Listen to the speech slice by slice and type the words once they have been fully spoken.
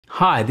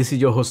Hi, this is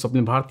your host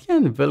Swapnil Bharti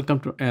and welcome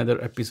to another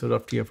episode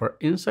of TFR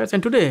Insights.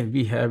 And today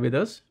we have with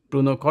us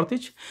Bruno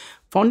Kurtic,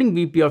 founding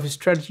VP of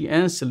Strategy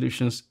and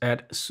Solutions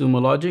at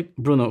Sumo Logic.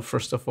 Bruno,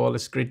 first of all,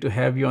 it's great to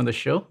have you on the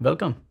show.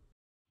 Welcome.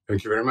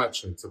 Thank you very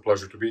much. It's a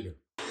pleasure to be here.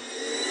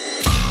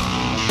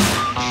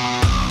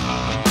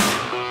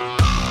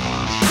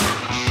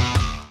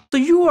 So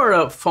you are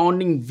a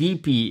founding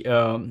VP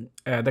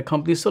at the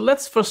company. So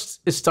let's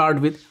first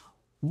start with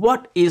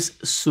what is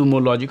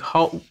Sumo Logic?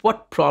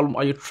 What problem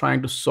are you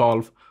trying to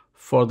solve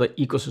for the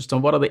ecosystem?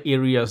 What are the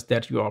areas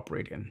that you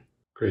operate in?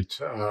 Great.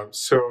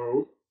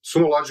 So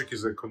Sumo Logic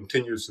is a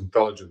continuous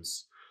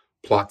intelligence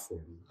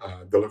platform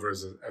delivered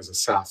as a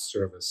SaaS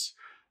service.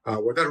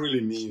 What that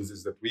really means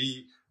is that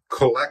we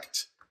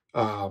collect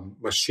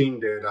machine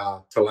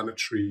data,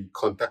 telemetry,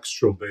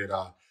 contextual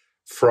data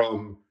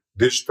from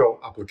digital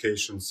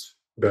applications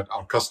that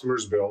our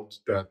customers build,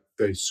 that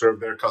they serve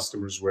their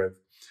customers with.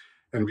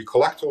 And we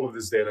collect all of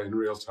this data in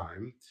real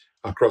time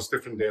across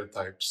different data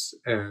types,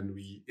 and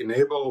we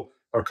enable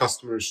our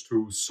customers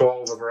to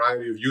solve a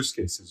variety of use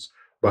cases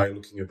by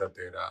looking at that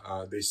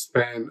data. They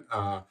span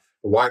a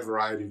wide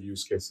variety of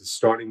use cases,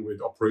 starting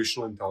with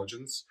operational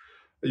intelligence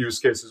use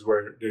cases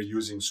where they're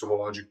using Sumo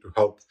Logic to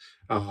help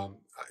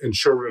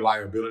ensure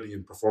reliability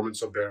and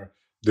performance of their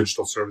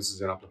digital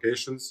services and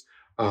applications.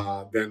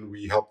 Then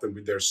we help them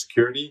with their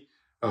security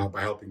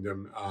by helping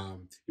them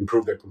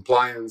improve their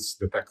compliance,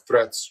 detect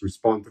threats,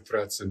 respond to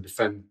threats, and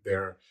defend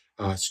their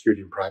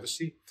security and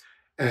privacy.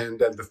 And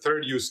then the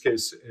third use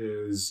case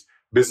is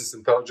business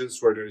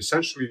intelligence, where they're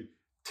essentially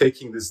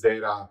taking this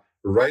data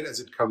right as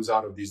it comes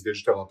out of these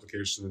digital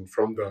applications and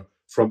from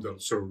the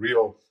sort of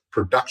real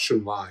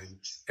production line,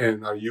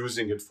 and are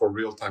using it for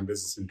real-time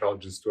business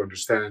intelligence to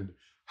understand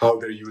how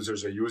their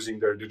users are using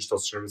their digital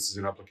services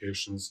and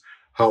applications,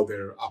 how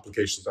their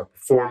applications are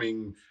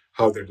performing,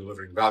 how they're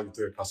delivering value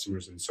to their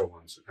customers, and so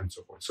on and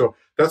so forth. So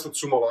that's what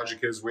Sumo Logic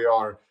is. We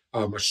are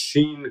a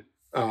machine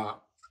data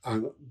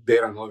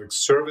analytics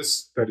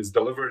service that is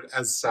delivered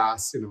as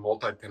SaaS in a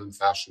multi-tenant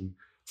fashion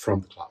from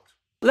the cloud.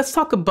 Let's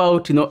talk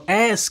about,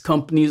 as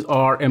companies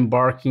are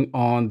embarking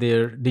on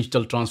their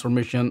digital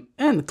transformation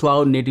and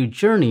cloud native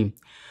journey,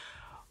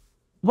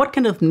 what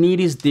kind of need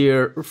is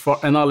there for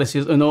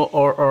analysis, to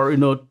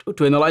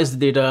analyze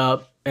the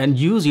data and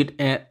use it?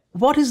 And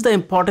what is the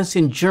importance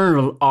in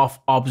general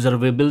of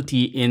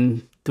observability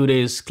in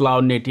today's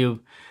cloud native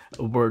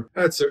world?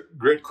 That's a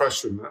great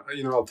question.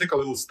 I'll take a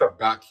little step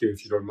back here,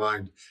 if you don't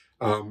mind.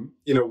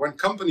 When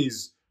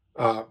companies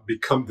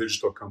become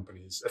digital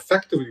companies,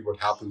 effectively what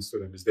happens to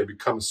them is they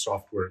become a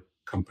software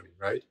company,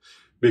 right?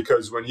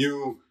 Because when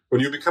you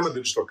become a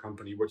digital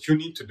company, what you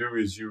need to do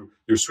is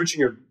you're switching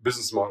your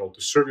business model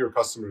to serve your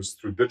customers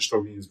through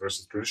digital means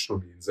versus traditional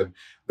means. And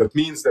that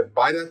means that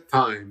by that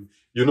time,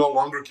 you no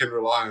longer can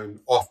rely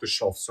on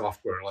off-the-shelf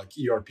software like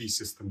ERP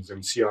systems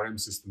and CRM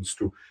systems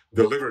to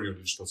deliver your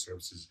digital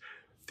services.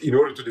 In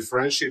order to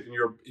differentiate in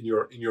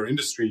your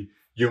industry,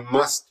 you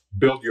must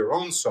build your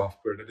own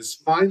software that is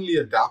finely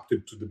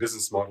adapted to the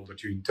business model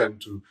that you intend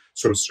to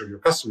sort of serve your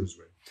customers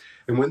with.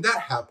 And when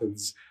that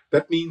happens,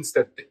 that means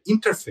that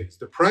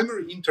the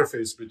primary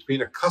interface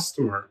between a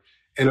customer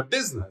and a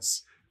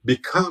business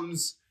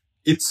becomes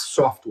its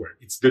software,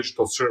 its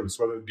digital service,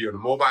 whether it be on a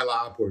mobile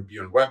app or it be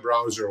on a web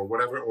browser or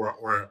whatever,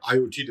 or an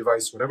IoT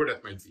device, whatever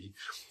that might be.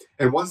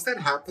 And once that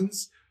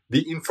happens,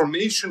 the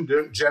information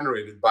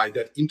generated by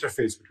that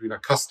interface between a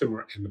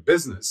customer and the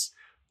business,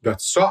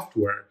 that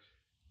software,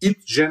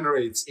 it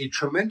generates a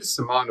tremendous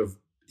amount of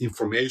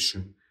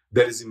information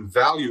that is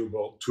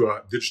invaluable to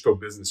a digital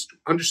business to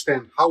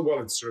understand how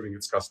well it's serving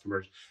its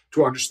customers,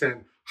 to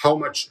understand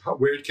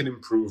where it can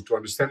improve, to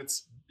understand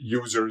its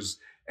users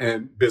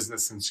and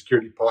business and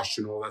security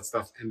posture and all that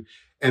stuff.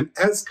 And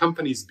as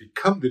companies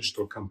become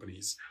digital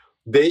companies,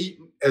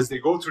 as they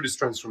go through this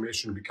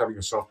transformation of becoming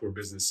a software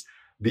business,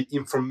 the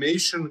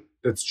information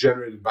that's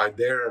generated by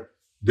their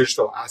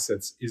digital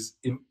assets is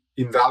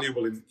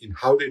invaluable in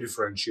how they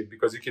differentiate,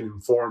 because it can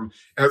inform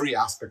every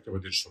aspect of a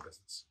digital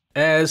business.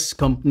 As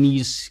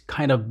companies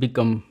kind of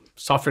become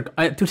software,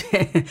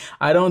 today,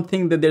 I don't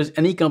think that there's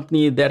any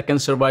company that can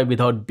survive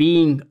without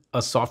being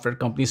a software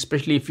company,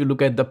 especially if you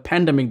look at the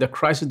pandemic, the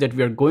crisis that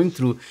we are going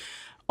through.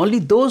 Only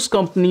those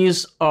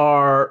companies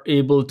are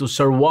able to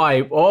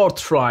survive or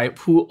thrive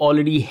who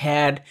already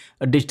had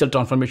a digital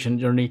transformation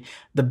journey.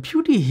 The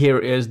beauty here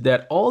is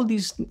that all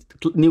these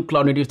new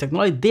cloud native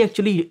technology, they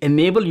actually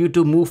enable you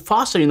to move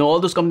faster. All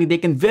those companies, they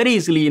can very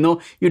easily,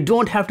 you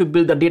don't have to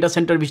build a data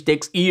center, which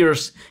takes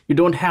years. You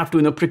don't have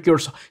to, procure.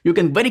 You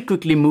can very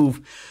quickly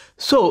move.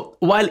 So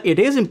while it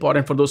is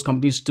important for those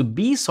companies to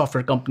be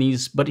software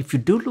companies, but if you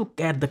do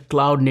look at the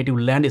cloud native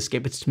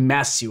landscape, it's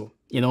massive.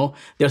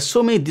 There are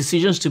so many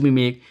decisions to be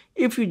made.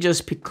 If you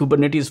just pick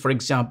Kubernetes, for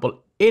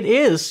example, it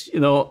is,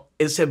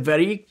 it's a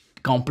very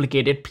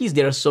complicated piece.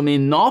 There are so many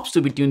knobs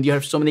to be tuned. You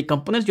have so many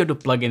components you have to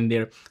plug in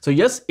there. So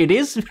yes, it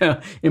is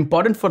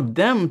important for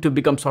them to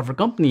become software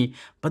company,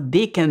 but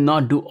they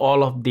cannot do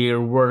all of their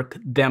work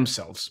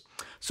themselves.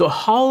 So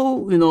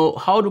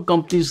how do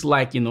companies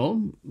like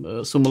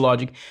Sumo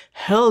Logic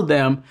help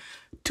them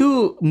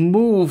to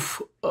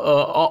move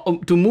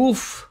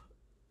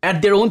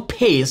at their own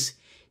pace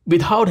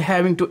without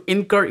having to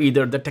incur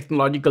either the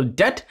technological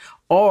debt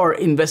or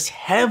invest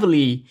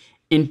heavily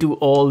into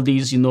all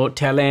these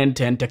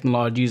talent and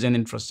technologies and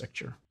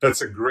infrastructure?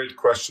 That's a great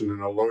question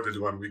and a loaded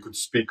one. We could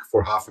speak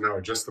for half an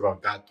hour just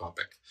about that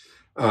topic.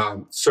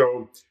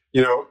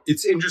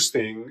 It's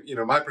interesting,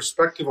 my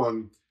perspective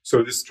on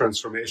this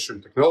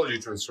transformation, technology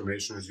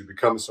transformation, as you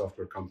become a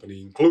software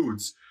company,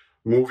 includes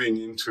moving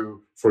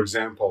into, for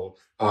example,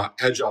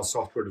 agile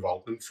software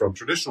development from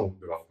traditional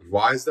development.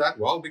 Why is that?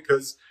 Well,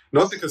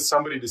 not because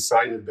somebody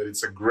decided that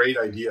it's a great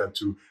idea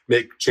to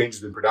make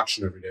changes in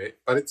production every day,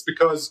 but it's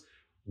because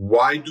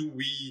why do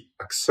we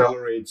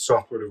accelerate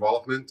software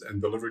development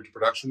and delivery to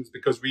production? It's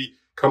because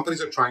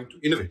companies are trying to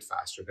innovate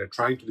faster. They're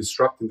trying to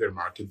disrupt in their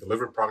market,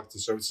 deliver products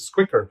and services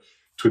quicker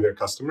to their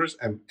customers,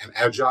 and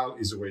agile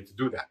is a way to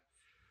do that.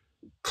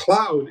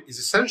 Cloud is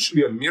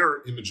essentially a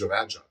mirror image of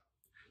agile.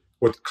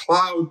 What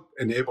cloud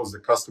enables the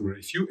customer,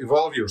 if you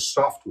evolve your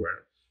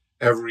software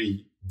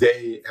every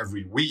day,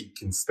 every week,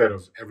 instead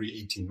of every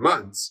 18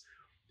 months,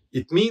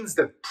 it means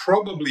that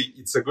probably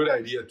it's a good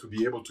idea to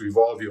be able to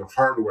evolve your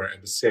hardware at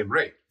the same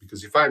rate.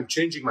 Because if I'm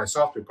changing my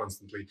software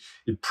constantly,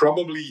 it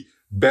probably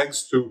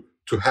begs to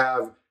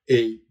have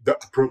the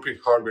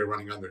appropriate hardware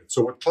running under it.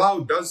 So what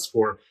cloud does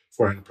for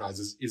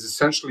enterprises is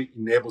essentially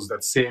enables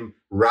that same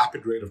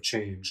rapid rate of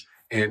change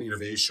and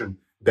innovation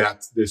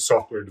that the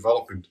software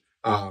development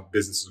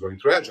business is going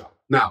through agile.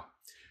 Now,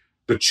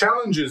 the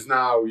challenge is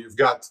now you've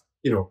got,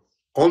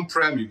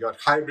 on-prem, you've got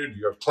hybrid,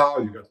 you have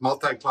cloud, you've got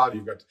multi-cloud,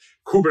 you've got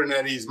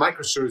Kubernetes,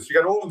 microservices, you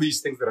got all of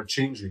these things that are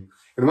changing.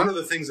 And one of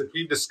the things that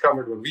we've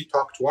discovered when we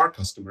talk to our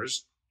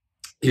customers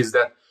is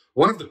that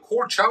one of the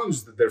core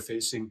challenges that they're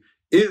facing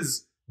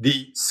is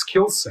the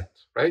skill set,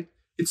 right?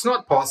 It's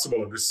not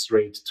possible at this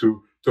rate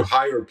to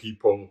hire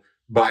people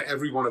by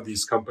every one of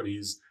these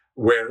companies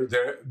where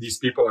these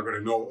people are going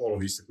to know all of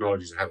these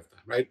technologies ahead of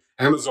time, right?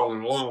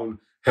 Amazon alone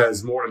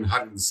has more than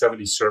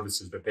 170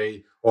 services that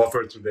they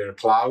offer to their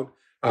cloud.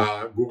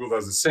 Google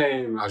does the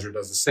same, Azure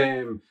does the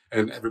same,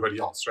 and everybody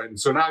else, right? And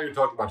so now you're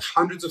talking about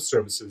hundreds of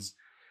services,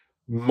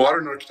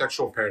 modern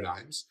architectural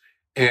paradigms,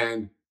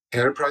 and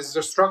enterprises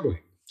are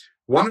struggling.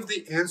 One of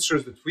the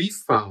answers that we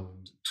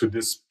found to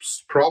this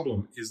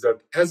problem is that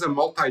as a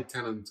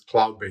multi-tenant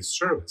cloud-based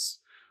service,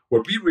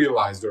 what we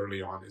realized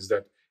early on is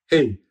that,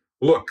 hey,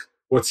 look,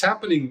 what's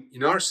happening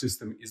in our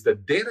system is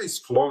that data is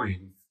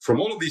flowing from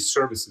all of these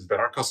services that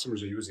our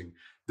customers are using.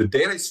 The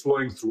data is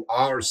flowing through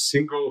our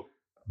single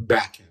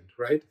backend,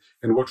 right?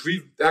 And what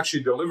we've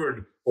actually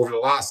delivered over the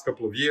last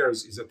couple of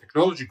years is a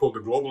technology called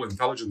the Global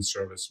Intelligence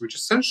Service, which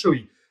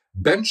essentially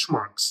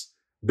benchmarks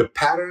the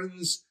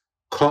patterns,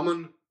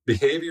 common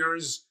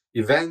behaviors,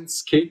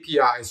 events,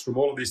 KPIs from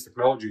all of these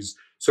technologies.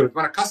 So that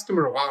when a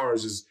customer of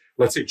ours is,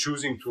 let's say,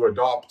 choosing to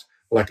adopt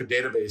like a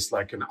database,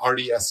 like an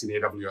RDS in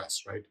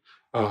AWS, right?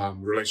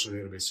 Relational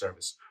database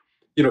service,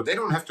 they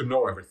don't have to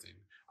know everything.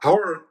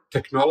 Our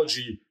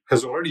technology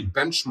has already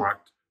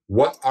benchmarked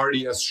what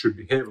RDS should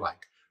behave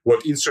like,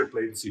 what insert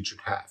latency it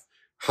should have,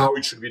 how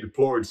it should be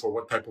deployed for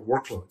what type of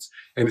workloads.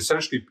 And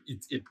essentially,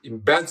 it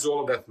embeds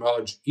all of that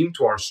knowledge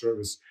into our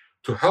service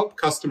to help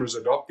customers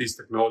adopt these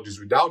technologies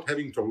without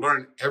having to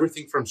learn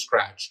everything from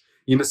scratch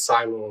in a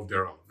silo of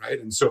their own, right?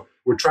 And so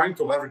we're trying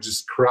to leverage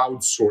this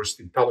crowdsourced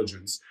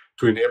intelligence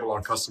to enable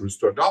our customers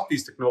to adopt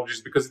these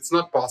technologies, because it's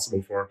not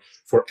possible for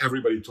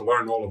everybody to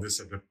learn all of this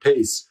at the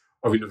pace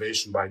of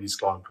innovation by these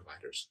cloud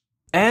providers.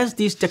 As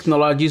these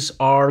technologies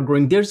are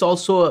growing, there's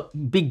also a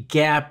big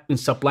gap in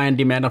supply and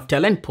demand of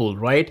talent pool,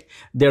 right?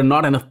 There are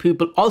not enough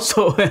people.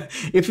 Also,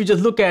 if you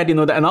just look at,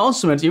 the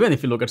announcements, even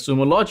if you look at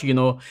Sumo Logic,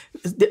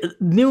 the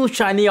new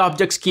shiny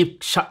objects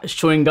keep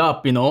showing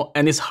up,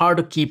 and it's hard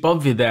to keep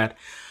up with that.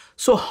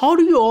 So how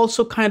do you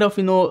also kind of,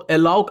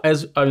 allow,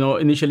 as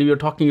initially we were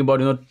talking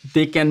about,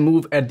 they can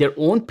move at their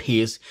own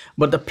pace,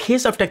 but the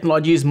pace of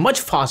technology is much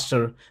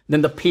faster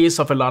than the pace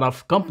of a lot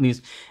of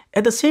companies.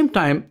 At the same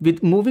time,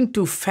 with moving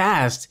too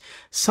fast,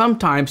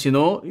 sometimes, you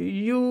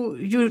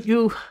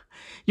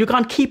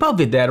can't keep up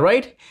with that,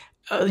 right?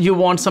 You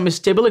want some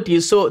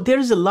stability. So there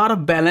is a lot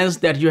of balance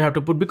that you have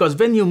to put, because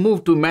when you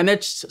move to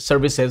managed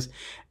services,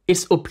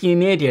 it's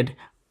opinionated.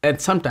 And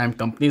sometimes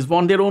companies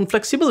want their own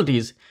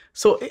flexibilities.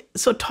 So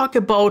talk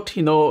about,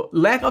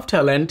 lack of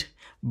talent,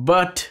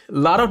 but a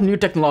lot of new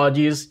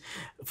technologies,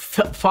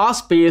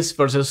 fast pace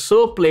versus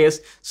slow pace.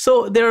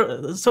 So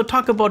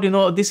talk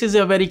about, this is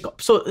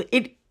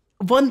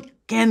one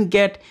can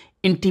get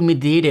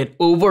intimidated,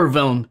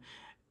 overwhelmed,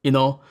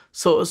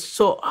 so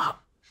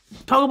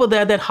talk about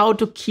that how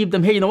to keep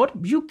them. Hey,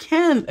 you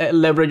can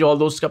leverage all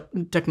those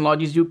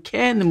technologies. You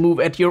can move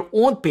at your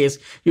own pace.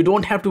 You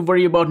don't have to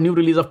worry about new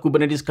release of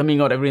Kubernetes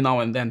coming out every now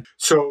and then.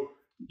 So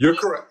you're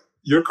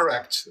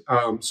correct.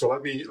 So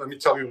let me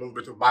tell you a little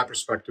bit of my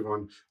perspective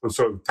on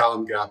sort of the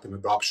talent gap and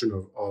adoption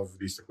of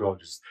these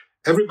technologies.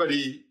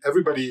 Everybody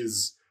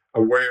is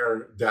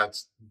aware that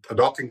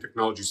adopting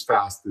technologies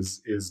fast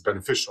is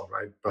beneficial,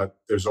 right? But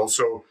there's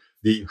also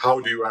the how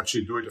do you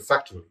actually do it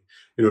effectively?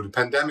 The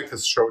pandemic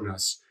has shown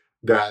us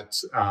that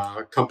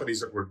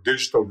companies that were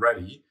digital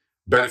ready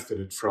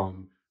benefited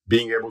from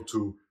being able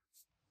to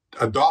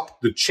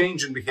adopt the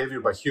change in behavior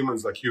by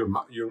humans like you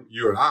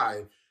and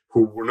I,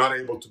 who were not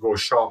able to go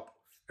shop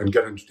and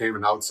get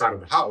entertainment outside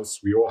of the house.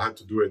 We all had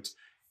to do it,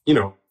 in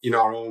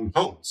our own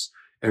homes,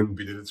 and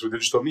we did it through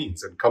digital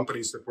means. And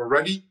companies that were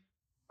ready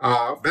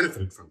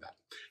benefited from that.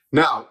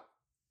 Now,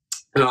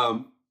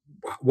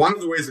 one of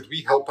the ways that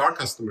we help our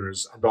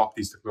customers adopt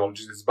these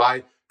technologies is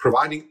by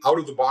providing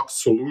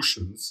out-of-the-box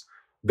solutions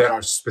that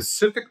are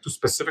specific to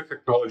specific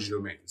technology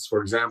domains.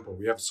 For example,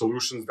 we have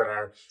solutions that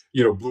are,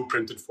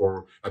 blueprinted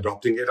for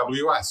adopting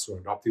AWS or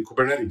adopting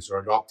Kubernetes or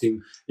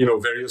adopting,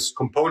 various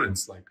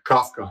components like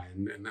Kafka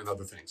and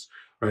other things,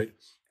 right?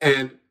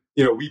 And,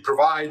 we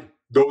provide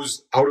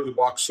those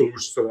out-of-the-box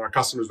solutions so that our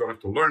customers don't have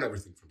to learn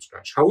everything from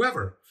scratch.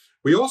 However,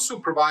 we also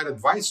provide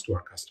advice to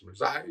our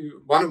customers.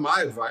 One of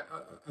my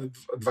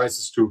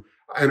advices to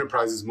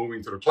enterprises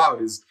moving to the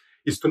cloud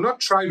is to not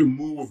try to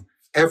move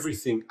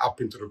everything up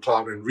into the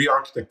cloud and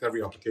re-architect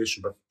every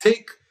application, but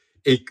take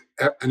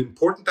an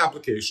important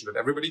application that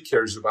everybody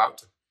cares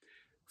about,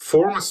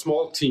 form a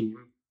small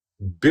team,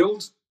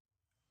 build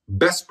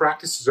best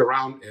practices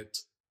around it,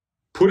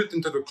 put it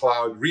into the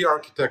cloud,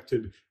 re-architect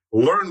it,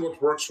 learn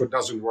what works, what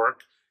doesn't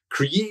work,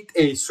 create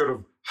a sort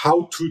of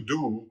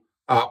how-to-do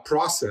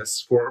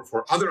process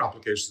for other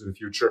applications in the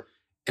future,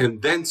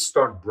 and then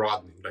start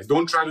broadening. Like,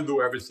 don't try to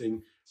do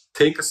everything.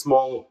 Take a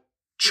small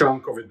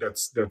chunk of it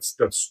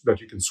that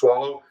you can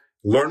swallow,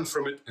 learn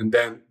from it, and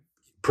then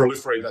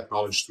proliferate that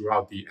knowledge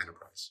throughout the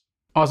enterprise.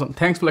 Awesome.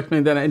 Thanks for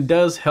explaining that. It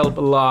does help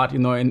a lot,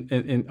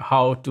 in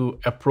how to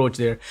approach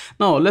there.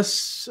 Now,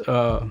 let's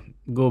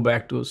go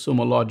back to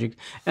Sumo Logic,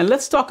 and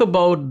let's talk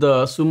about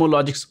the Sumo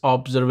Logic's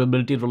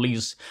observability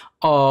release.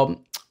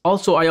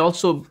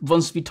 Also,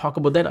 once we talk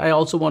about that, I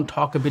also want to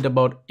talk a bit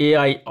about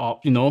AI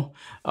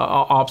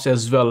ops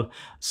as well.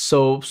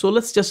 So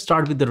let's just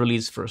start with the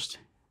release first.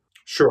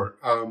 Sure.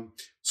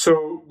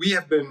 So we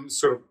have been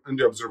sort of on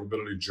the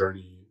observability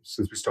journey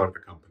since we started the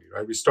company,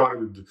 right? We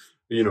started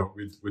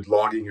with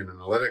logging and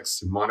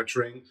analytics and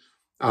monitoring,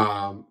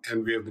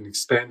 and we have been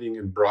expanding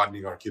and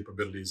broadening our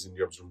capabilities in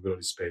the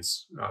observability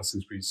space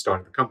since we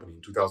started the company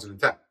in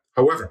 2010.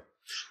 However,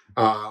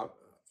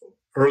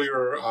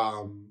 earlier,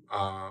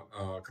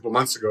 a couple of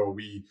months ago,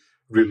 we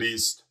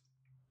released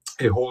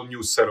a whole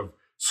new set of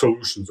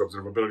solutions,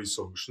 observability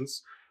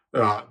solutions,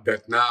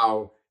 that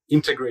now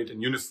integrate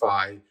and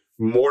unify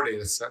more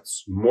data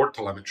sets, more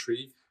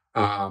telemetry,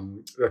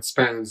 that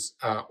spans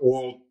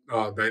all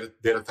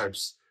data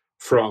types,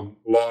 from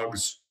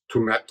logs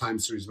to time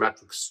series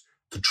metrics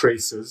to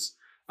traces,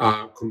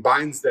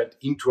 combines that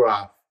into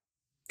a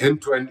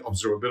end-to-end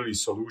observability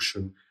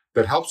solution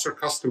that helps our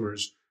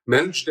customers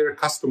manage their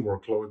custom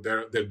workload,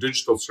 their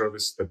digital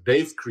service that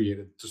they've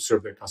created to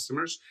serve their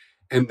customers,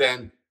 and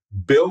then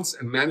builds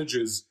and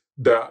manages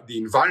the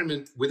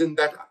environment within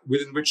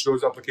which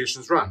those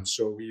applications run.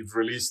 So we've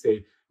released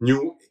a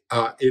new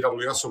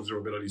AWS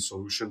observability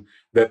solution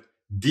that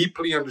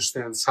deeply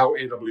understands how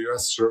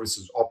AWS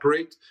services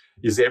operate,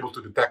 is able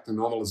to detect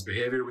anomalous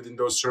behavior within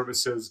those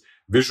services,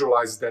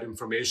 visualizes that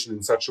information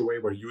in such a way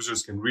where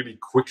users can really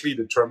quickly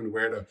determine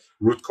where the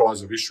root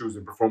cause of issues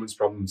and performance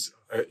problems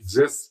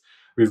exists.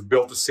 We've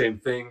built the same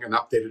thing and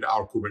updated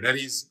our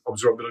Kubernetes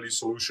observability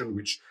solution,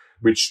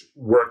 which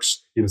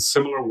works in a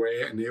similar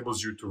way,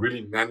 enables you to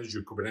really manage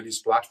your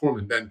Kubernetes platform.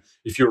 And then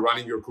if you're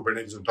running your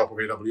Kubernetes on top of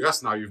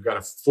AWS, now you've got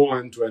a full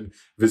end-to-end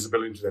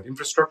visibility into that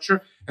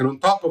infrastructure. And on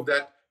top of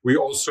that, we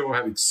also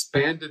have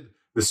expanded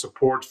the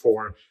support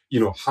for,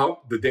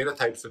 how the data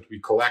types that we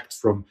collect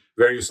from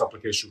various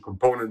application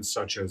components,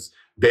 such as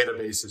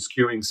databases,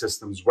 queuing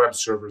systems, web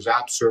servers,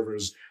 app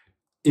servers,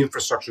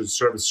 infrastructure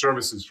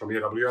services from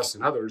AWS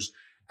and others,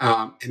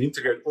 and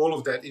integrate all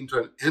of that into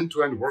an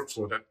end-to-end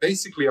workflow that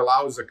basically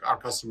allows our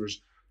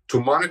customers to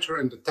monitor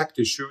and detect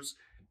issues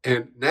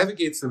and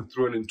navigates them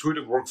through an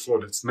intuitive workflow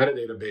that's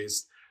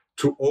metadata-based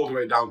to all the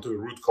way down to the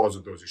root cause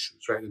of those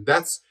issues, right? And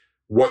that's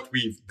what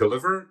we've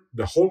delivered.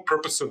 The whole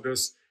purpose of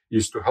this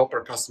is to help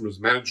our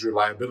customers manage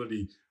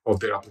reliability of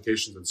their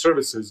applications and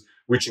services,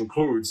 which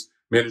includes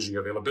managing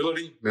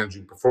availability,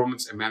 managing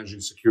performance, and managing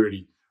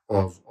security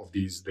of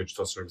these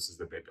digital services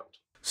that they build.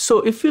 So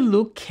if you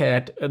look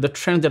at the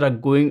trends that are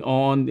going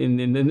on in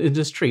the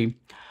industry,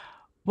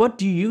 what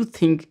do you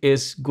think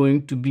is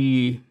going to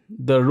be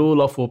the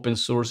role of open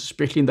source,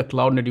 especially in the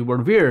cloud native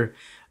world, where,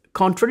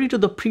 contrary to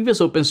the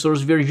previous open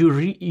source, where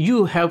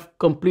you have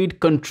complete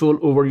control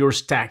over your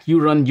stack,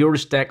 you run your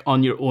stack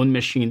on your own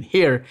machine.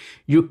 Here,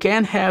 you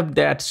can have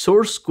that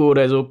source code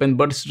as open,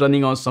 but it's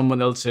running on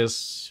someone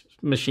else's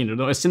machine.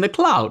 It's in the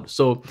cloud.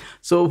 So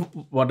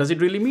what does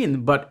it really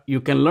mean? But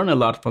you can learn a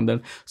lot from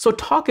them. So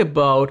talk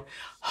about,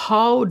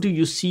 how do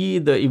you see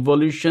the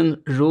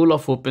evolution role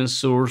of open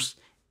source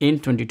in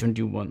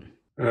 2021?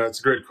 It's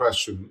a great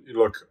question.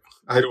 Look,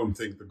 I don't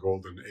think the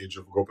golden age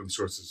of open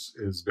source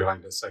is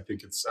behind us. I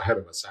think it's ahead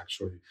of us,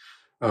 actually.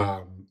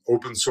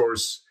 Open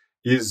source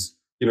is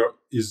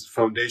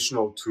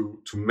foundational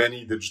to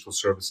many digital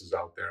services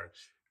out there.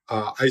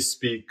 I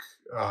speak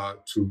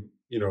to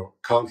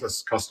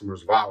countless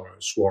customers of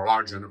ours who are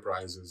large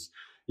enterprises,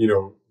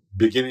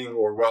 beginning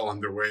or well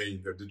underway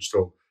in their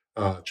digital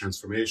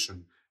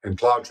transformation and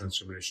cloud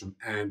transformation,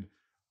 and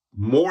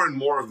more and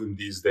more of them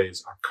these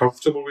days are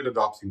comfortable with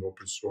adopting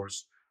open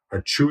source,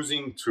 are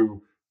choosing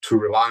to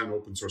rely on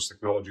open source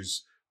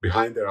technologies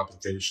behind their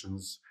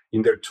applications,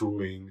 in their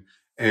tooling.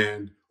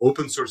 And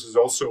open source is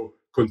also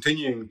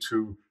continuing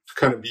to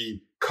kind of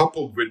be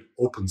coupled with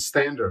open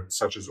standards,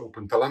 such as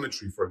open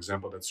telemetry, for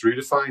example, that's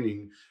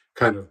redefining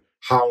kind of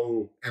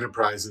how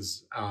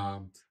enterprises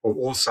of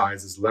all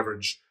sizes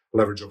leverage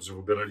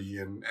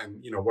observability, and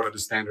what are the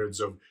standards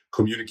of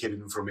communicating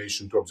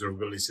information to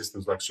observability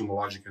systems like Sumo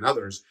Logic and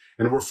others.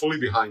 And we're fully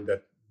behind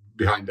that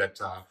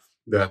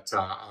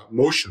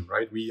motion,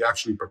 right? We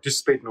actually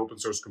participate in open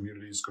source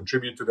communities,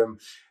 contribute to them,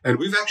 and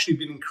we've actually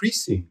been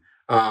increasing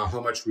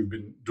how much we've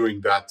been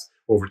doing that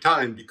over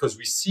time, because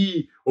we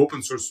see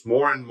open source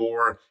more and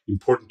more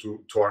important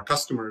to our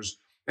customers,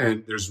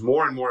 and there's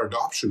more and more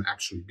adoption,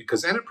 actually,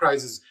 because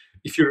enterprises,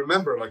 if you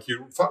remember, like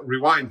you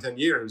rewind 10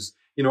 years,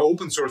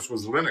 open source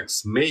was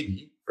Linux,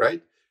 maybe,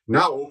 right?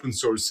 Now open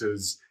source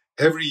is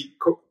every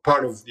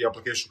part of the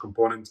application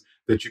component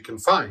that you can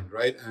find,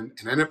 right? And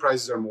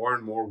enterprises are more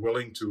and more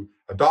willing to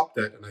adopt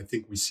that. And I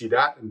think we see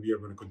that, and we are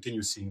going to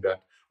continue seeing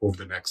that over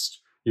the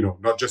next,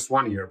 not just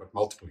 1 year, but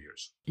multiple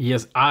years.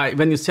 Yes,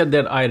 when you said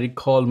that, I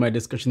recall my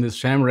discussion with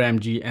Sham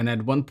Ramji, and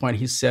at one point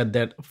he said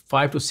that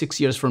 5 to 6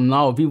 years from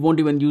now, we won't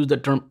even use the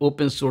term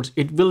open source.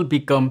 It will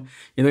become,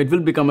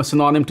 a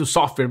synonym to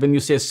software. When you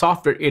say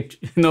software,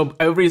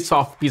 every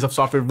piece of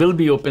software will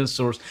be open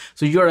source.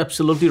 So you're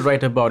absolutely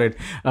right about it.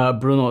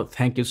 Bruno,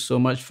 thank you so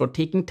much for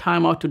taking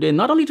time out today,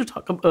 not only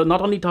talk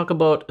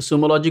about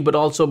Sumo Logic, but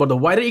also about the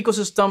wider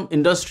ecosystem,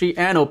 industry,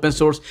 and open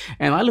source.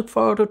 And I look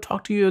forward to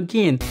talk to you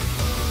again.